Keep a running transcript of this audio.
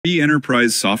Free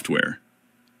enterprise software.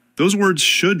 Those words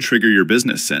should trigger your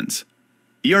business sense.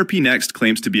 ERPNext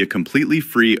claims to be a completely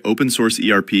free open-source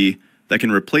ERP that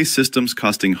can replace systems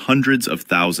costing hundreds of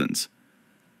thousands.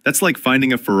 That's like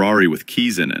finding a Ferrari with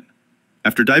keys in it.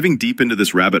 After diving deep into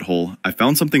this rabbit hole, I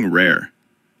found something rare.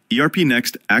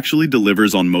 ERPNext actually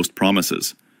delivers on most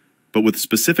promises, but with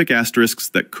specific asterisks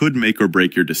that could make or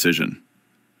break your decision.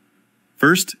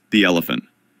 First, the elephant.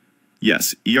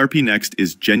 Yes, ERPNext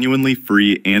is genuinely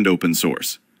free and open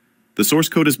source. The source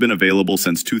code has been available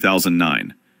since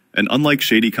 2009, and unlike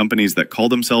shady companies that call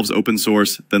themselves open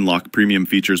source, then lock premium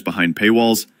features behind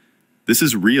paywalls, this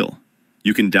is real.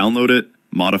 You can download it,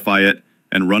 modify it,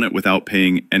 and run it without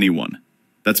paying anyone.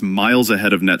 That's miles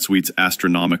ahead of NetSuite's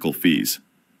astronomical fees.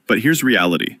 But here's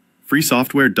reality. Free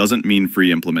software doesn't mean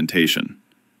free implementation.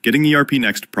 Getting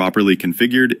ERPNext properly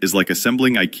configured is like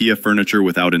assembling IKEA furniture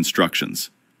without instructions.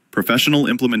 Professional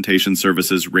implementation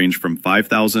services range from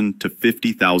 $5,000 to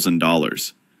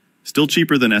 $50,000. Still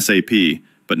cheaper than SAP,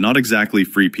 but not exactly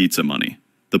free pizza money.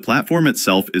 The platform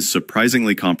itself is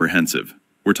surprisingly comprehensive.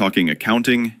 We're talking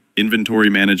accounting, inventory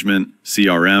management,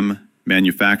 CRM,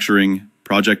 manufacturing,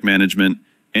 project management,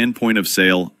 and point of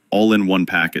sale, all in one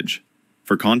package.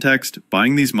 For context,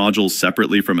 buying these modules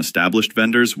separately from established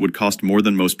vendors would cost more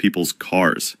than most people's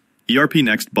cars.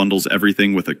 ERPNext bundles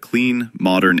everything with a clean,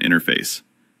 modern interface.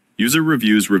 User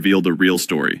reviews reveal the real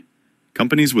story.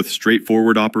 Companies with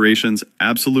straightforward operations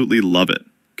absolutely love it.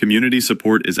 Community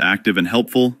support is active and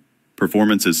helpful.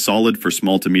 Performance is solid for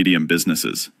small to medium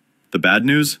businesses. The bad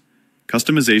news?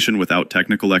 Customization without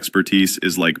technical expertise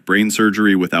is like brain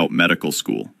surgery without medical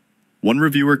school. One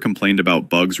reviewer complained about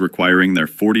bugs requiring their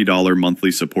 $40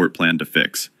 monthly support plan to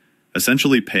fix,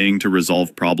 essentially paying to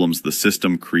resolve problems the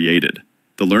system created.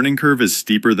 The learning curve is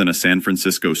steeper than a San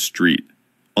Francisco street.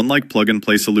 Unlike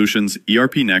plug-and-play solutions,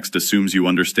 ERPNext assumes you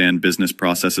understand business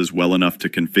processes well enough to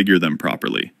configure them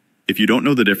properly. If you don't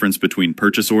know the difference between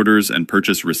purchase orders and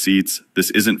purchase receipts, this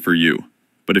isn't for you.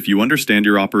 But if you understand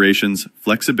your operations,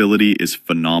 flexibility is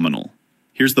phenomenal.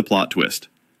 Here's the plot twist.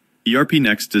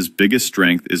 ERPNext's biggest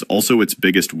strength is also its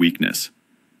biggest weakness.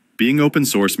 Being open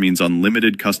source means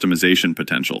unlimited customization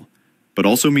potential, but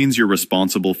also means you're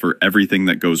responsible for everything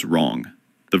that goes wrong.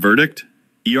 The verdict?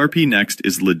 ERPNext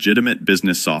is legitimate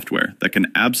business software that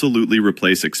can absolutely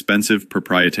replace expensive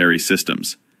proprietary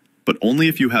systems, but only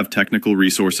if you have technical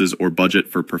resources or budget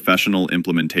for professional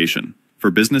implementation. For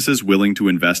businesses willing to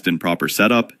invest in proper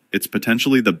setup, it's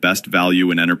potentially the best value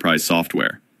in enterprise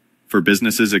software. For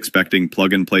businesses expecting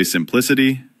plug-and-play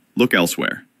simplicity, look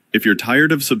elsewhere. If you're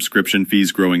tired of subscription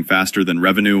fees growing faster than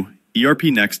revenue,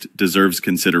 ERPNext deserves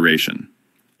consideration.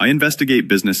 I investigate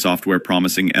business software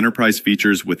promising enterprise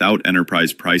features without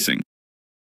enterprise pricing.